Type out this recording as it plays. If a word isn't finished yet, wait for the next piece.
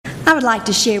I would like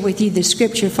to share with you the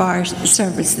scripture for our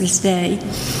service this day.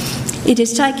 It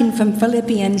is taken from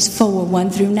Philippians 4, 1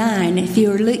 through 9. If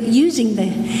you're using the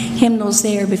hymnals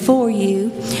there before you,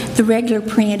 the regular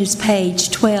print is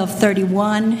page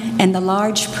 1231 and the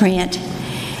large print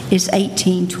is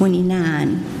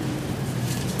 1829.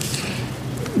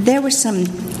 There were some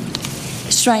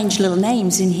strange little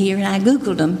names in here, and I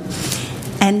Googled them.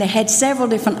 And they had several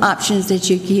different options that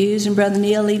you could use, and Brother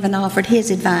Neil even offered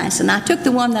his advice. And I took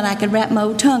the one that I could wrap my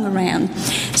old tongue around.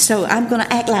 So I'm going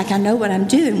to act like I know what I'm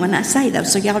doing when I say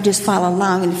those, so y'all just follow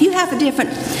along. And if you have a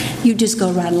different, you just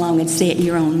go right along and say it in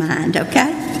your own mind,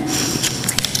 okay?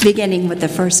 Beginning with the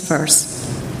first verse.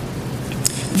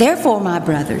 Therefore, my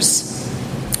brothers,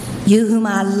 you whom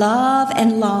I love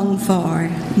and long for,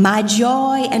 my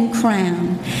joy and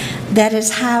crown, that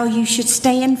is how you should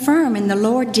stand firm in the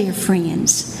Lord, dear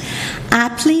friends. I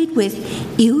plead with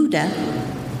Euodia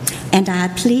and I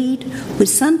plead with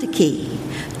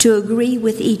Syntyche to agree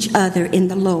with each other in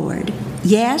the Lord.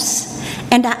 Yes,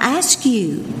 and I ask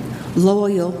you,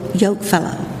 loyal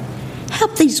yokefellow,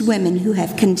 help these women who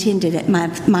have contended at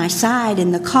my side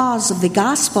in the cause of the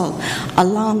gospel,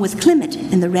 along with Clement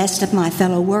and the rest of my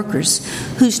fellow workers,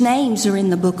 whose names are in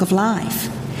the book of life.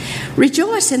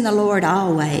 Rejoice in the Lord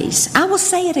always. I will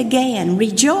say it again,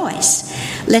 rejoice.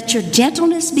 Let your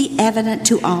gentleness be evident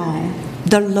to all.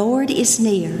 The Lord is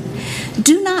near.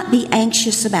 Do not be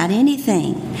anxious about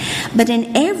anything, but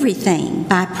in everything,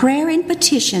 by prayer and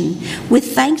petition,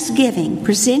 with thanksgiving,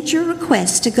 present your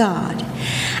requests to God.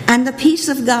 And the peace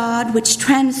of God, which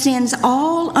transcends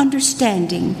all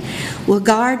understanding, will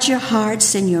guard your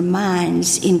hearts and your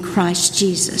minds in Christ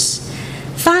Jesus.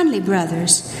 Finally,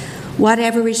 brothers,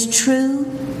 whatever is true,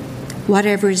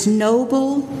 whatever is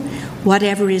noble,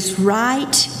 whatever is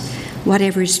right,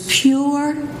 whatever is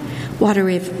pure, whatever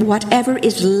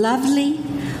is lovely,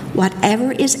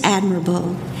 whatever is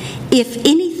admirable, if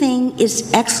anything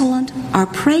is excellent or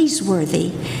praiseworthy,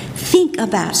 think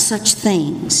about such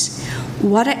things.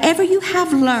 Whatever you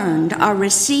have learned or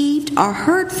received or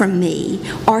heard from me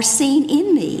or seen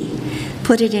in me,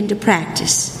 put it into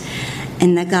practice,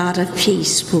 and the God of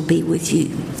peace will be with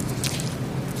you.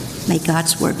 May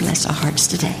God's word bless our hearts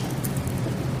today.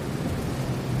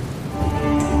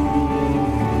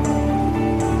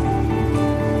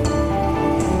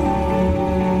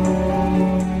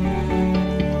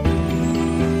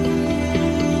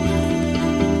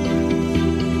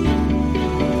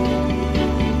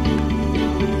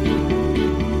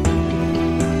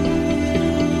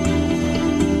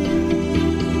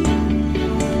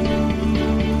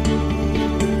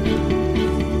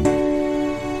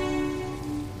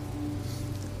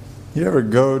 You ever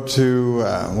go to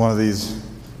one of these,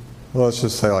 well, let's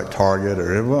just say like Target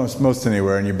or most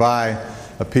anywhere, and you buy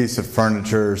a piece of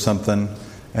furniture or something,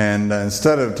 and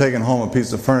instead of taking home a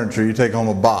piece of furniture, you take home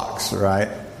a box, right?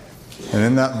 And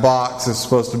in that box is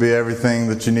supposed to be everything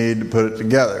that you need to put it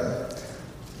together.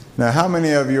 Now, how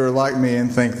many of you are like me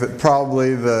and think that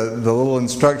probably the little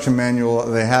instruction manual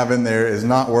they have in there is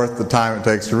not worth the time it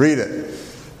takes to read it?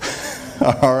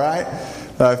 All right?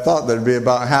 I thought there'd be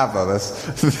about half of us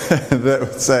that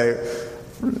would say,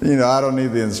 I don't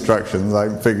need the instructions. I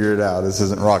can figure it out. This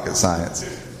isn't rocket science.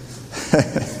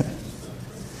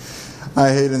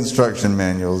 I hate instruction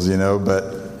manuals,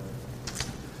 but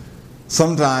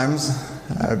sometimes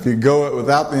if you go it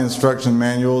without the instruction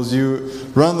manuals, you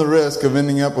run the risk of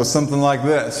ending up with something like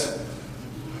this.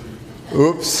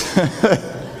 Oops. I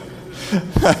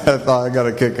thought I got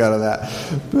a kick out of that.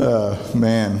 Oh,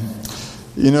 man.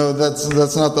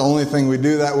 That's not the only thing we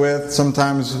do that with.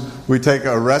 Sometimes we take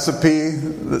a recipe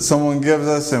that someone gives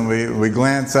us and we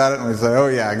glance at it and we say, oh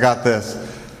yeah, I got this.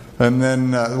 And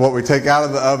then what we take out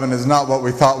of the oven is not what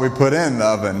we thought we put in the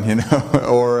oven,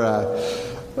 or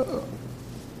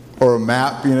a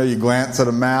map, you glance at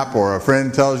a map, or a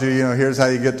friend tells you, here's how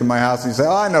you get to my house, and you say,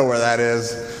 oh, I know where that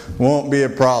is. Won't be a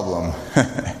problem.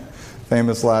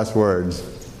 Famous last words.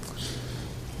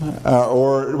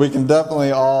 Or we can definitely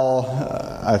all,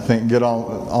 I think, get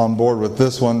on board with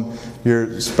this one.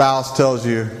 Your spouse tells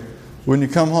you, when you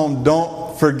come home,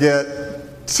 don't forget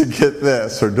to get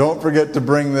this, or don't forget to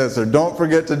bring this, or don't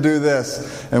forget to do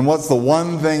this. And what's the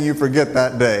one thing you forget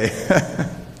that day?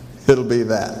 It'll be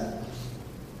that.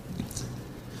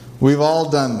 We've all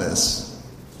done this.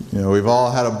 We've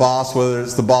all had a boss, whether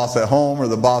it's the boss at home or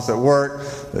the boss at work,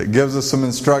 that gives us some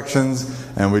instructions,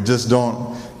 and we just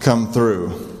don't come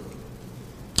through.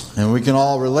 And we can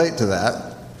all relate to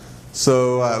that.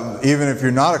 So even if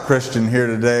you're not a Christian here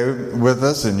today with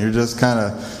us and you're just kind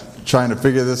of trying to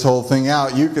figure this whole thing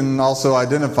out, you can also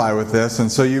identify with this. And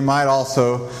so you might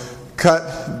also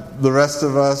cut the rest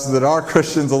of us that are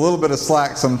Christians a little bit of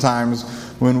slack sometimes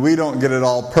when we don't get it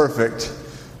all perfect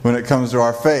when it comes to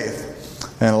our faith.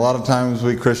 And a lot of times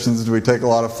we Christians, we take a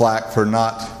lot of flack for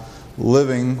not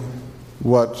living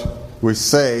what we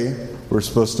say we're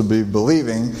supposed to be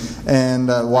believing. And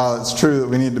while it's true that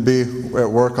we need to be at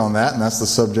work on that, and that's the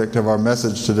subject of our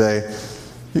message today,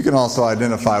 you can also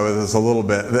identify with us a little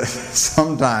bit that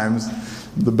sometimes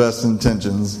the best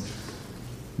intentions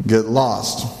get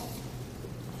lost.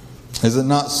 Is it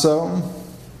not so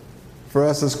for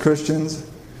us as Christians?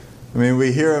 I mean,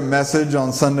 we hear a message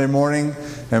on Sunday morning,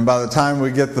 and by the time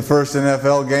we get the first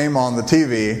NFL game on the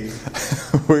TV,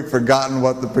 we've forgotten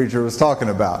what the preacher was talking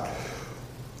about.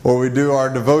 Or we do our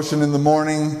devotion in the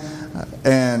morning,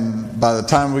 and by the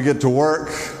time we get to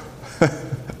work,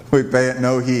 we pay it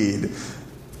no heed.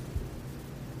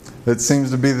 It seems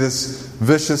to be this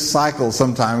vicious cycle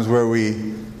sometimes where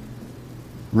we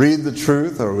read the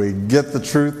truth, or we get the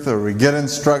truth, or we get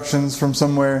instructions from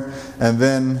somewhere, and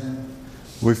then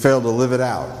we fail to live it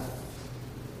out.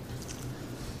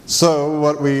 So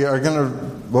what we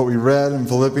read in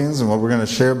Philippians and what we're going to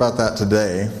share about that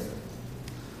today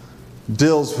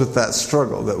deals with that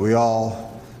struggle that we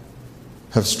all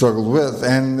have struggled with,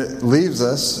 and leaves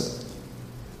us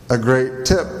a great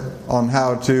tip on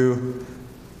how to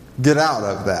get out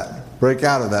of that, break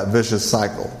out of that vicious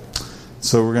cycle.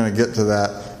 So we're going to get to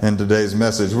that in today's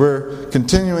message. We're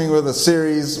continuing with a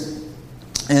series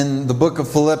in the book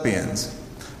of Philippians.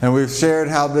 And we've shared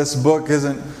how this book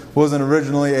wasn't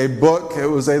originally a book. It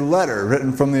was a letter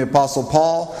written from the Apostle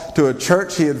Paul to a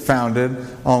church he had founded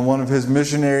on one of his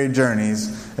missionary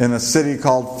journeys in a city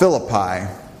called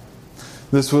Philippi.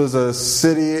 This was a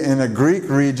city in a Greek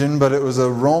region, but it was a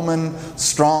Roman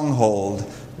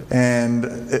stronghold.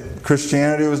 And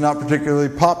Christianity was not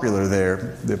particularly popular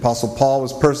there. The Apostle Paul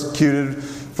was persecuted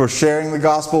for sharing the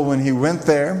gospel when he went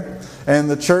there. And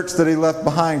the church that he left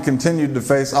behind continued to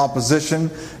face opposition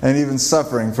and even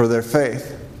suffering for their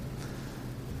faith.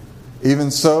 Even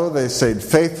so, they stayed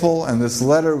faithful, and this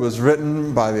letter was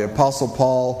written by the Apostle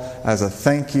Paul as a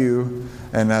thank you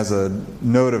and as a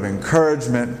note of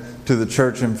encouragement to the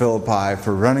church in Philippi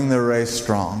for running their race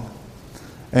strong.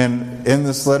 And in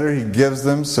this letter, he gives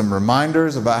them some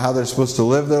reminders about how they're supposed to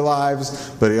live their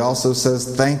lives, but he also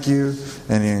says thank you,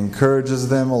 and he encourages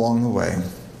them along the way.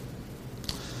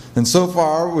 And so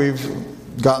far, we've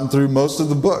gotten through most of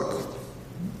the book,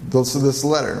 this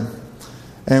letter.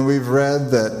 And we've read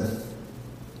that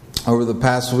over the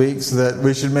past weeks that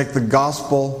we should make the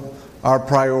gospel our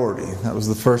priority. That was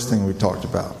the first thing we talked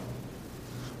about.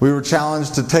 We were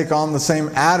challenged to take on the same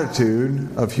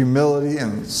attitude of humility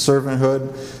and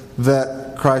servanthood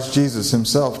that Christ Jesus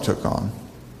himself took on.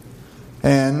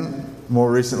 And more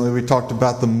recently, we talked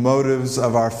about the motives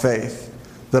of our faith.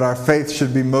 That our faith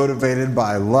should be motivated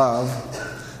by love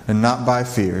and not by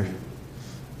fear.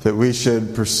 That we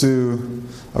should pursue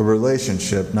a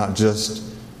relationship, not just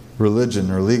religion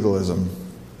or legalism.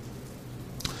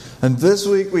 And this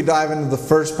week we dive into the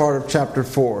first part of chapter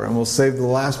 4, and we'll save the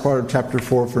last part of chapter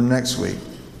 4 for next week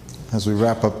as we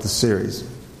wrap up the series.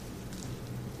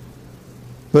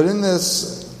 But in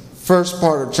this first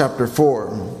part of chapter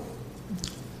 4,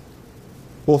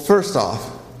 well, first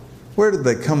off, where did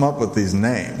they come up with these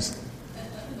names?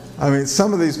 I mean,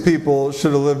 some of these people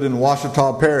should have lived in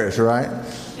Ouachita Parish, right?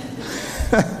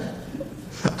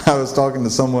 I was talking to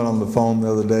someone on the phone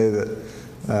the other day that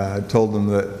I told them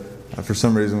that for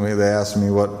some reason they asked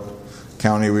me what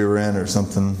county we were in or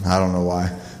something. I don't know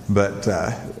why. But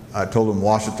I told them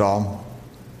Ouachita.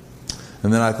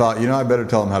 And then I thought, I better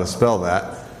tell them how to spell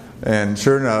that. And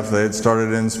sure enough, they had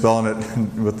started in spelling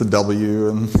it with the W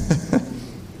and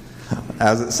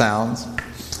as it sounds.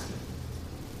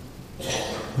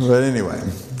 But anyway,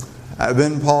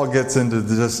 then Paul gets into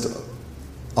just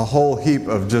a whole heap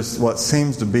of just what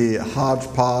seems to be a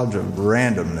hodgepodge of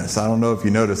randomness. I don't know if you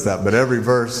noticed that, but every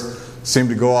verse seemed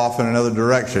to go off in another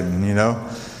direction,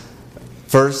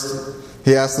 First,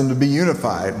 he asked them to be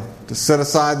unified, to set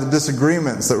aside the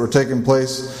disagreements that were taking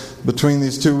place between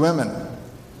these two women.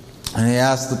 And he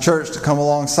asked the church to come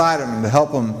alongside him and to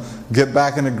help them get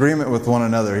back in agreement with one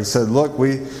another. He said, look,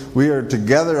 we are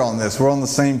together on this. We're on the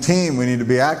same team. We need to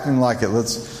be acting like it.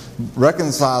 Let's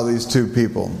reconcile these two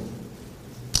people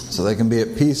so they can be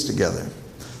at peace together.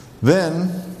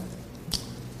 Then,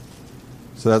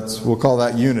 we'll call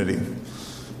that unity.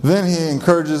 Then he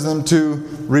encourages them to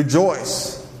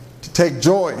rejoice, to take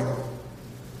joy.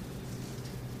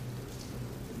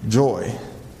 Joy.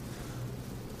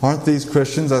 Aren't these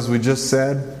Christians, as we just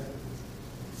said,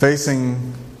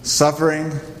 facing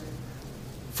suffering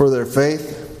for their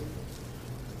faith?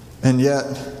 And yet,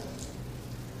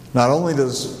 not only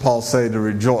does Paul say to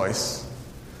rejoice,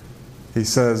 he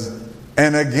says,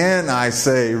 and again I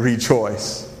say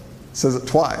rejoice. He says it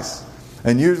twice.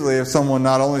 And usually if someone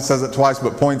not only says it twice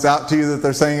but points out to you that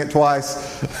they're saying it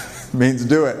twice, means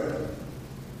do it.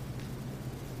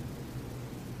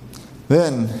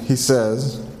 Then he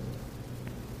says,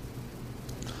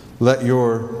 let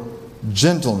your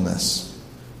gentleness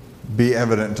be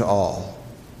evident to all.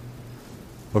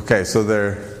 Okay, so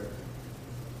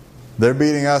they're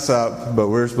beating us up, but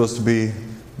we're supposed to be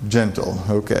gentle.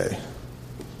 Okay.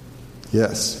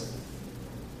 Yes.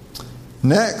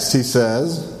 Next, he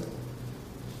says,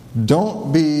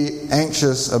 don't be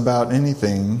anxious about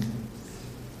anything.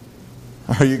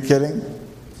 Are you kidding?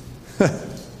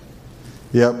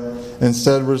 Yep.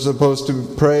 Instead, we're supposed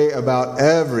to pray about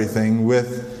everything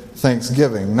with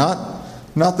thanksgiving. Not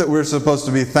that we're supposed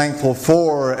to be thankful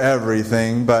for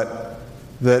everything, but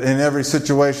that in every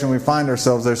situation we find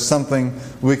ourselves, there's something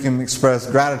we can express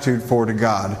gratitude for to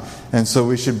God. And so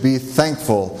we should be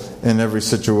thankful in every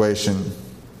situation.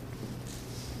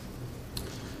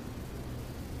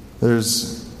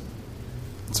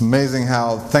 It's amazing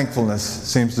how thankfulness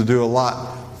seems to do a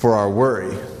lot for our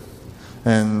worry.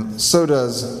 And so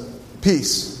does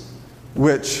peace,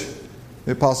 which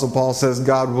the Apostle Paul says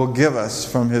God will give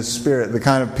us from His Spirit. The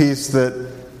kind of peace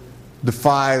that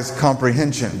defies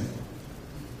comprehension.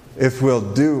 If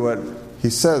we'll do what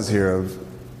he says here of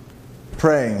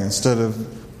praying instead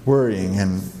of worrying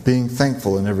and being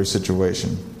thankful in every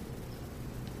situation.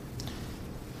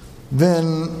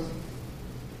 Then,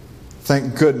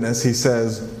 thank goodness, he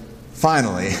says,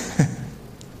 finally,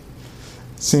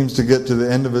 seems to get to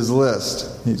the end of his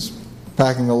list. He's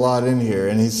packing a lot in here.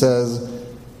 And he says,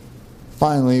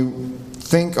 finally,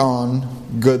 think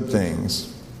on good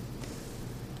things,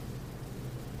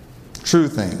 true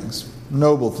things,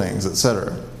 noble things,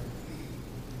 etc.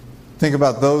 Think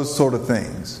about those sort of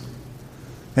things.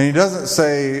 And he doesn't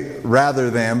say rather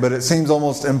than, but it seems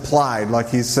almost implied, like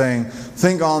he's saying,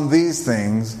 think on these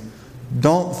things.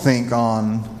 Don't think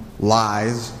on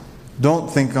lies. Don't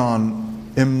think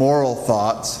on immoral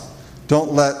thoughts.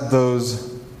 Don't let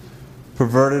those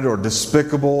perverted or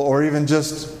despicable or even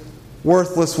just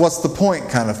worthless, what's the point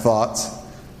kind of thoughts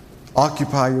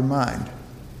occupy your mind.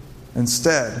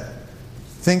 Instead,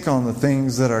 think on the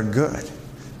things that are good.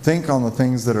 Think on the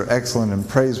things that are excellent and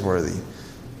praiseworthy,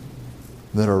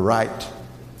 that are right.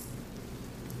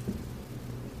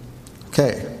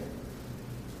 Okay.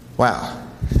 Wow.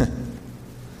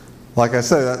 Like I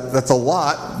said, that's a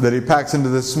lot that he packs into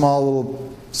this small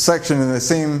little section, and they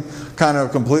seem kind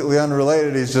of completely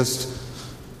unrelated. He's just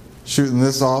shooting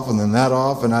this off and then that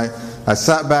off. And I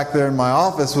sat back there in my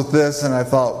office with this, and I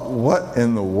thought, what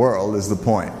in the world is the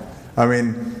point? I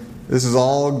mean, this is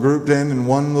all grouped in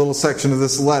one little section of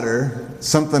this letter.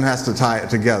 Something has to tie it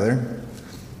together.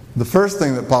 The first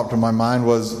thing that popped in my mind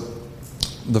was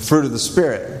the fruit of the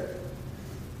Spirit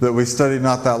that we studied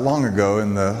not that long ago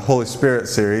in the Holy Spirit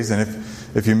series. And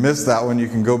if you missed that one, you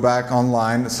can go back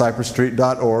online at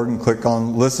cypressstreet.org and click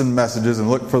on Listen Messages and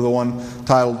look for the one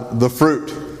titled The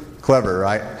Fruit. Clever,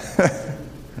 right?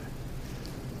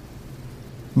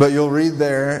 But you'll read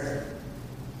there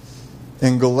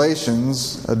in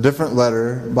Galatians, a different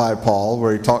letter by Paul,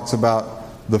 where he talks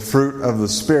about the fruit of the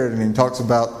Spirit, and he talks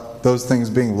about those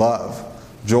things being love,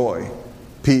 joy,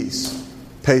 peace,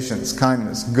 patience,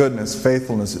 kindness, goodness,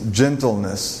 faithfulness,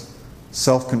 gentleness,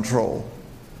 self-control.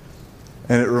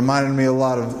 And it reminded me a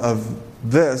lot of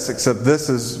this, except this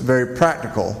is very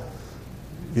practical.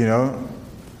 You know,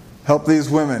 help these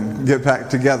women get back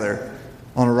together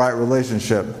on a right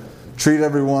relationship. Treat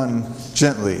everyone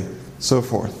gently, so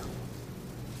forth.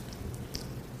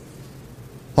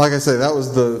 Like I say, that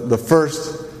was the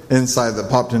first insight that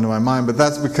popped into my mind, but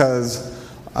that's because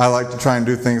I like to try and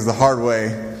do things the hard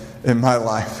way in my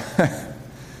life.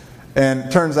 And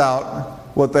it turns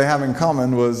out what they have in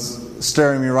common was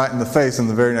staring me right in the face in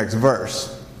the very next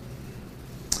verse.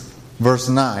 Verse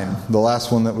 9, the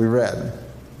last one that we read.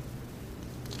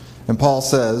 And Paul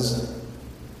says,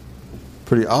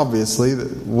 pretty obviously,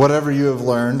 that whatever you have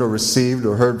learned or received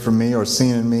or heard from me or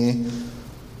seen in me,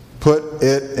 put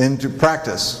it into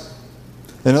practice.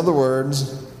 In other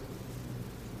words,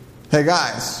 hey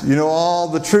guys, you know all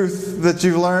the truth that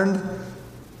you've learned?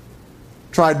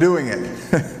 Try doing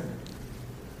it.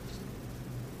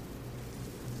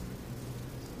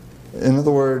 In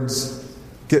other words,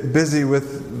 get busy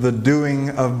with the doing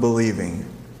of believing.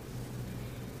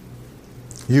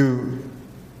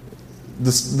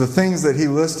 The things that he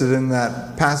listed in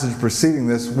that passage preceding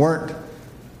this weren't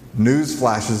news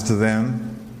flashes to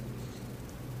them.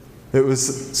 It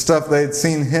was stuff they'd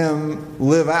seen him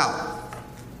live out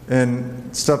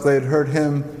and stuff they had heard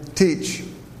him teach.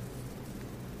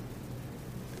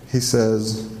 He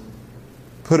says,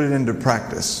 put it into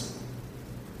practice.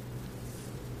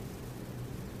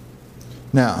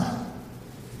 Now,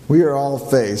 we are all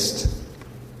faced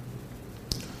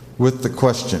with the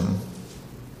question,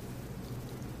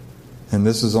 and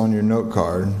this is on your note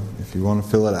card if you want to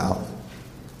fill it out.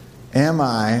 Am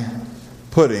I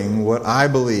putting what I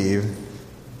believe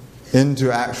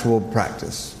into actual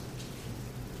practice?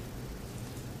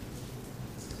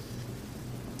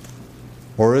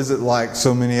 Or is it like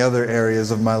so many other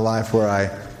areas of my life where I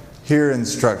hear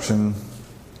instruction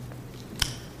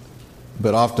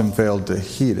but often fail to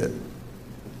heed it?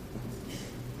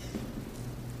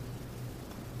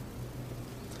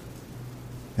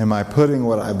 Am I putting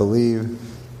what I believe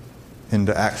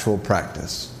into actual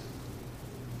practice?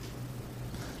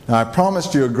 Now, I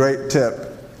promised you a great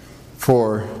tip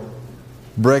for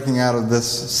breaking out of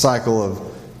this cycle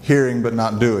of hearing but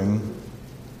not doing.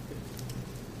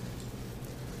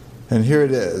 And here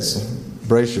it is.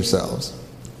 Brace yourselves.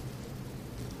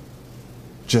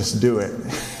 Just do it.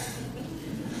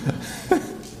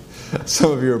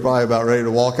 Some of you are probably about ready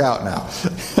to walk out now.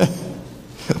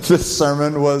 This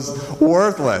sermon was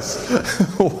worthless.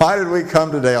 Why did we come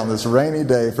today on this rainy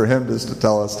day for him just to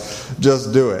tell us,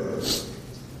 just do it?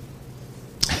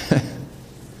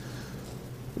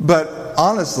 But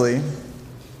honestly,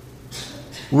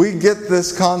 we get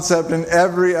this concept in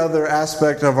every other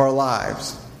aspect of our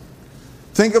lives.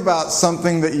 Think about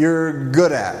something that you're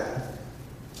good at.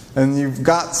 And you've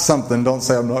got something. Don't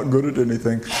say, I'm not good at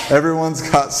anything. Everyone's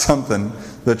got something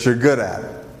that you're good at.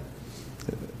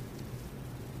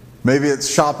 Maybe it's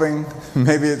shopping.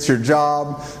 Maybe it's your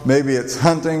job. Maybe it's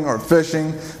hunting or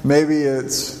fishing. Maybe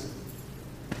it's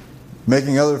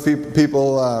making other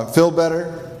people feel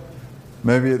better.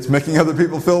 Maybe it's making other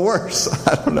people feel worse.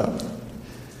 I don't know.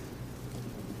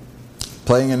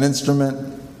 Playing an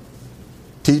instrument.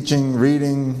 Teaching,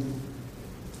 reading,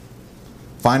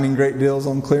 finding great deals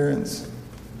on clearance.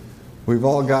 We've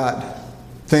all got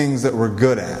things that we're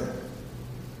good at.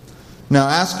 Now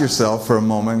ask yourself for a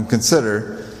moment and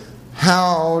consider,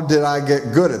 how did I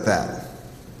get good at that?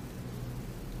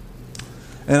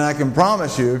 And I can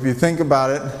promise you, if you think about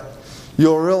it,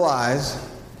 you'll realize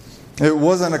it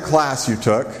wasn't a class you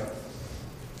took.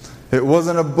 It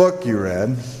wasn't a book you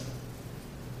read.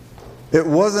 It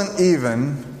wasn't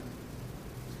even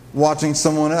watching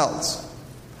someone else,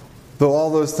 though all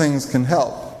those things can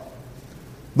help.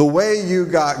 The way you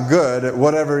got good at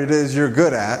whatever it is you're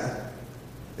good at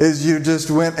is you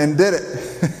just went and did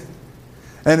it.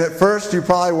 And at first you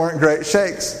probably weren't great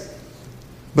shakes,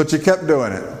 but you kept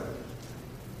doing it.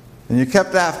 And you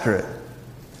kept after it.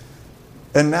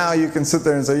 And now you can sit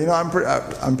there and say, I'm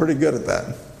pretty good at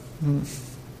that.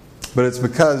 But it's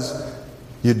because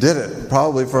you did it,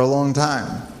 probably for a long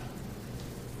time.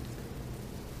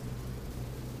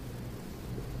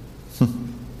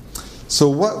 So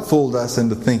what fooled us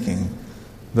into thinking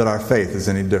that our faith is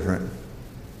any different?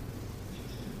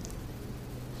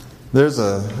 There's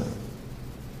a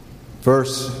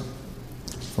verse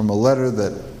from a letter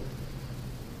that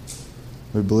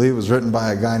we believe was written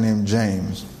by a guy named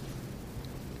James.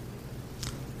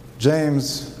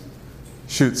 James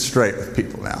shoots straight with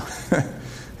people now.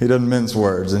 He doesn't mince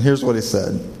words. And here's what he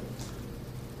said.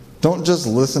 Don't just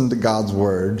listen to God's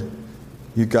word.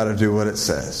 You've got to do what it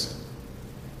says.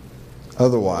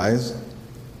 Otherwise,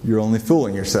 you're only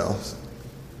fooling yourselves.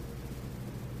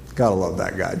 Gotta love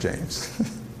that guy, James.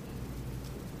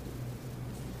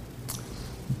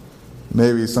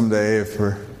 Maybe someday, if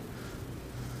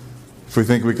we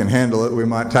think we can handle it, we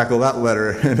might tackle that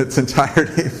letter in its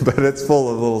entirety. But it's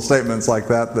full of little statements like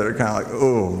that are kind of like,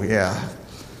 oh, yeah.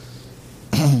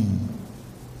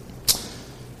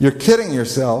 You're kidding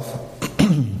yourself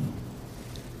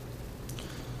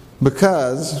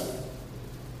because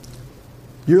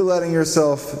you're letting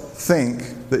yourself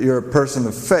think that you're a person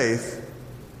of faith,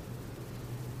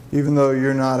 even though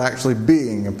you're not actually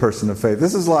being a person of faith.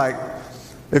 This is like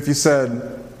if you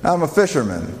said, I'm a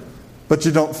fisherman, but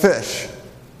you don't fish.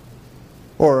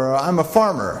 Or I'm a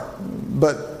farmer,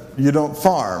 but you don't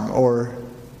farm. Or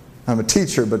I'm a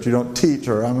teacher, but you don't teach.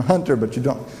 Or I'm a hunter, but you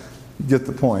don't. You get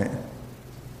the point.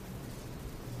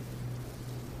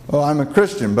 Oh, I'm a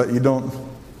Christian, but you don't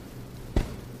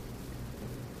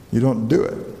do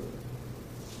it.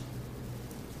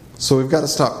 So we've got to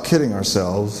stop kidding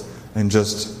ourselves and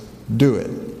just do it.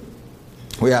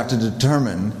 We have to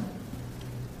determine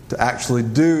to actually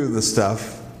do the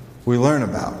stuff we learn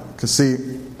about. Because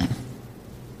see,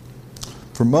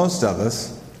 for most of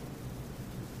us,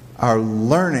 our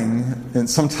learning and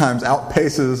sometimes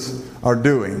outpaces our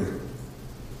doing.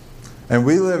 And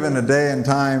we live in a day and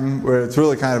time where it's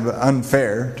really kind of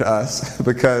unfair to us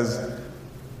because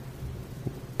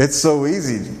it's so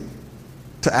easy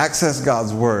to access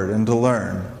God's Word and to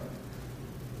learn.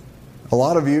 A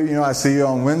lot of you, I see you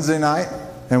on Wednesday night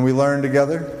and we learn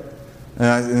together.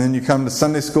 And then you come to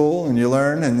Sunday school and you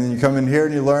learn, and then you come in here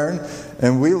and you learn.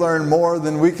 And we learn more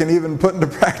than we can even put into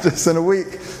practice in a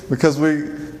week because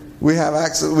we have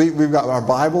access. We've got our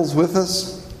Bibles with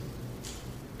us.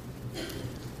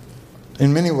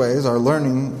 In many ways, our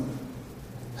learning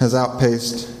has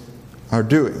outpaced our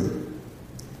doing.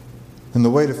 And the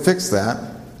way to fix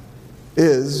that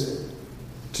is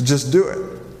to just do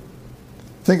it.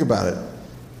 Think about it.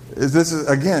 This is,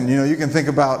 again, you can think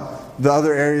about the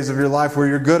other areas of your life where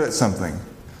you're good at something.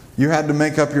 You had to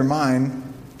make up your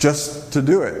mind just to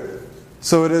do it.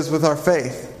 So it is with our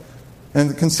faith.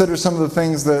 And consider some of the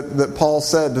things that Paul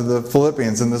said to the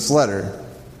Philippians in this letter.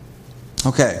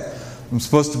 Okay, I'm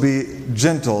supposed to be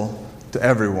gentle to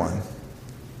everyone.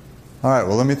 All right,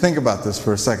 well, let me think about this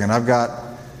for a second. I've got,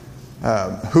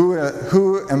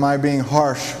 who am I being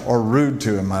harsh or rude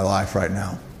to in my life right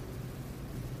now?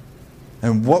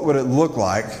 And what would it look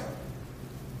like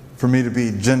for me to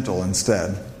be gentle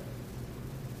instead?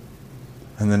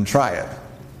 And then try it.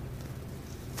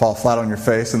 Fall flat on your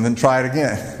face and then try it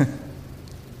again.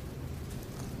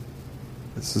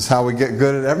 This is how we get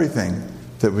good at everything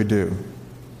that we do.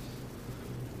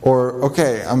 Or,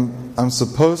 okay, I'm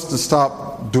supposed to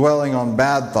stop dwelling on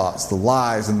bad thoughts, the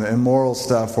lies and the immoral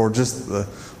stuff, or just the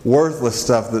worthless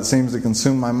stuff that seems to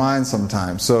consume my mind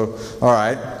sometimes. So, all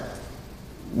right,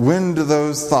 when do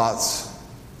those thoughts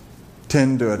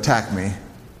tend to attack me?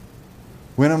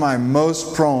 When am I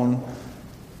most prone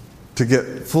to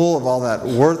get full of all that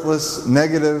worthless,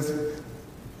 negative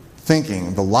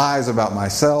thinking, the lies about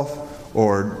myself,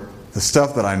 or the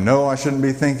stuff that I know I shouldn't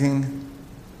be thinking,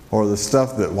 or the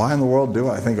stuff that, why in the world do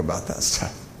I think about that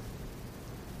stuff?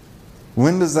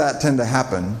 When does that tend to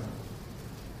happen,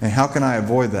 and how can I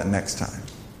avoid that next time?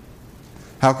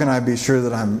 How can I be sure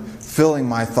that I'm filling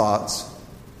my thoughts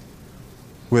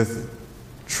with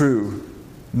true,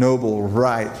 noble,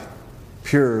 right,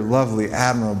 pure, lovely,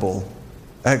 admirable,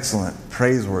 excellent,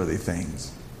 praiseworthy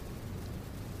things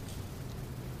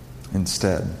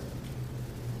instead?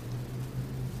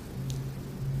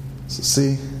 So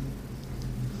see,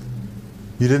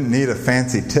 you didn't need a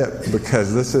fancy tip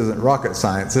because this isn't rocket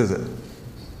science, is it?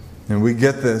 And we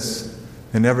get this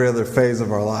in every other phase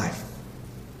of our life.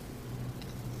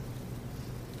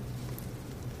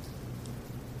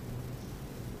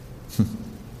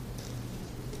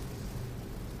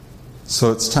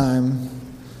 So it's time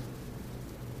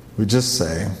we just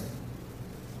say,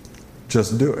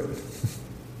 just do it.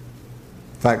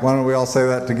 In fact, why don't we all say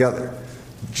that together?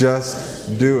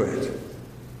 Just do it.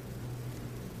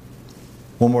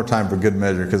 One more time for good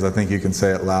measure, because I think you can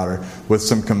say it louder with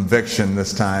some conviction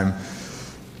this time.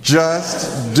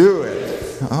 Just do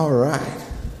it. All right.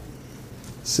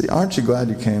 See, aren't you glad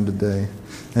you came today?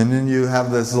 And then you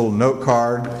have this little note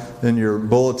card in your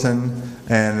bulletin,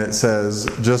 and it says,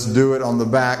 just do it on the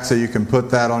back, so you can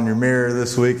put that on your mirror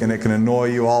this week, and it can annoy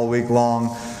you all week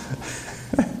long.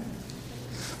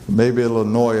 Maybe it'll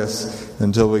annoy us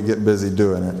until we get busy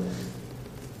doing it.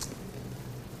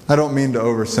 I don't mean to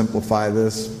oversimplify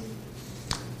this,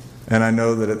 and I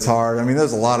know that it's hard. I mean,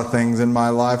 there's a lot of things in my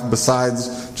life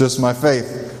besides just my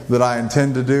faith that I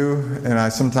intend to do, and I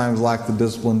sometimes lack the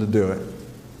discipline to do it.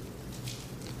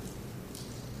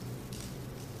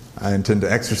 I intend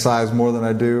to exercise more than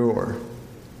I do, or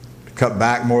to cut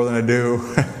back more than I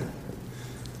do.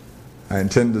 I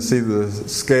intend to see the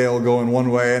scale going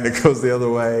one way and it goes the other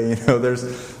way.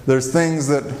 There's things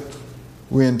that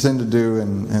we intend to do,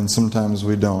 and sometimes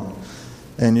we don't.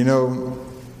 And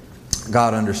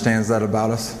God understands that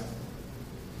about us.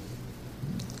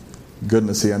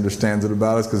 Goodness, He understands it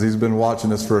about us, because He's been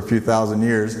watching us for a few thousand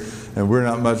years, and we're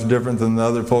not much different than the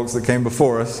other folks that came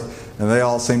before us, and they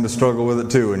all seem to struggle with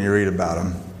it too when you read about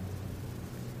them.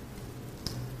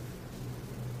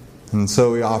 And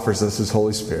so He offers us His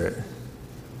Holy Spirit.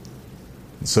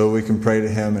 And so we can pray to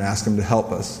Him and ask Him to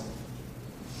help us.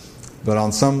 But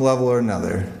on some level or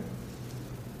another,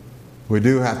 we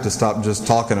do have to stop just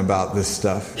talking about this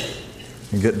stuff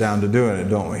and get down to doing it,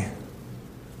 don't we?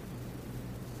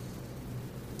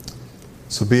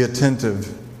 So be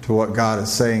attentive to what God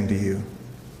is saying to you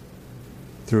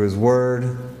through His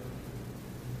Word,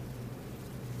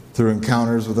 through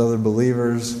encounters with other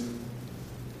believers,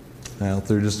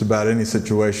 through just about any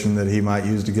situation that He might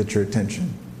use to get your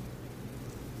attention.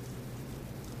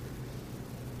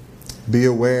 Be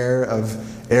aware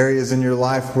of areas in your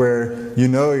life where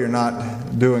you're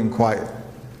not doing quite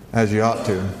as you ought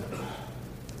to.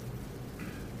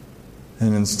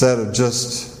 And instead of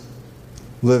just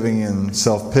living in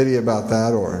self-pity about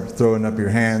that, or throwing up your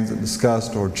hands in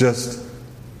disgust, or just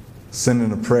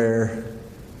sending a prayer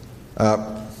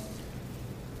up,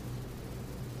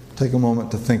 take a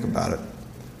moment to think about it.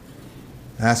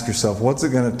 Ask yourself, what's it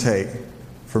going to take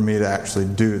for me to actually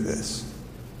do this?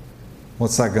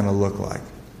 What's that going to look like?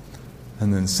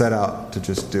 And then set out to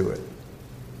just do it.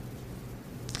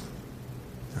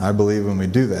 I believe when we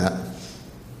do that,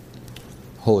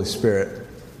 Holy Spirit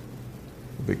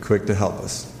will be quick to help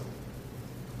us.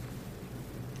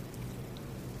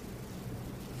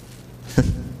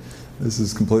 This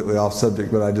is completely off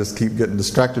subject, but I just keep getting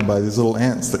distracted by these little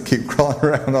ants that keep crawling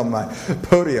around on my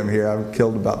podium here. I've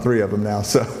killed about 3 of them now,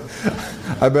 so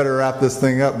I better wrap this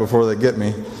thing up before they get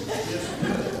me.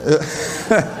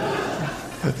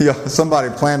 Yeah, somebody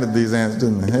planted these ants,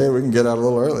 didn't they? Hey, we can get out a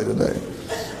little early today.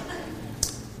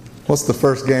 What's the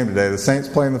first game today? The Saints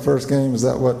playing the first game? Is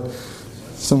that what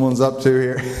someone's up to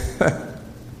here?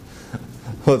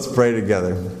 Let's pray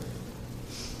together.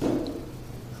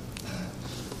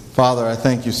 Father, I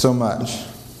thank you so much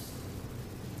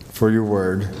for your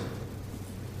word.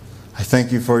 I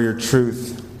thank you for your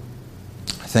truth.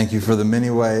 I thank you for the many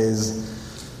ways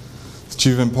that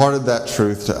you've imparted that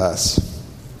truth to us.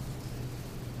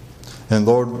 And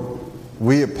Lord,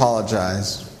 we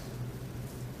apologize.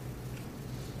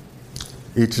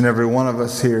 Each and every one of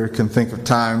us here can think of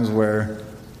times where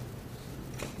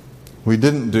we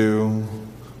didn't do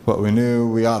what we knew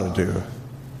we ought to do.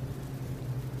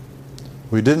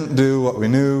 We didn't do what we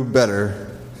knew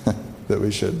better that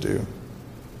we should do.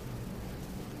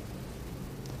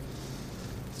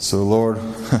 So Lord,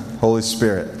 Holy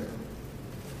Spirit,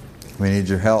 we need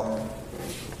your help.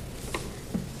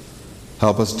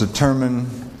 Help us determine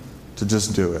to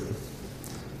just do it.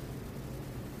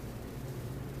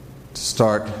 To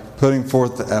start putting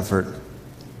forth the effort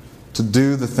to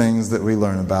do the things that we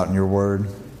learn about in your word,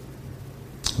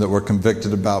 that we're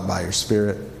convicted about by your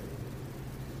Spirit.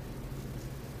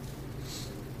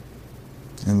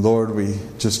 And Lord, we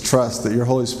just trust that your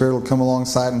Holy Spirit will come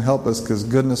alongside and help us, because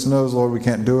goodness knows, Lord, we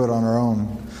can't do it on our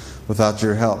own without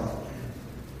your help.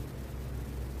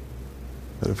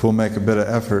 But if we'll make a bit of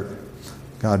effort,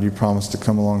 God, you promise to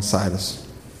come alongside us.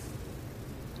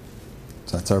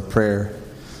 So that's our prayer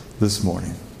this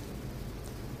morning.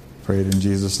 Pray it in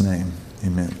Jesus' name.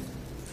 Amen.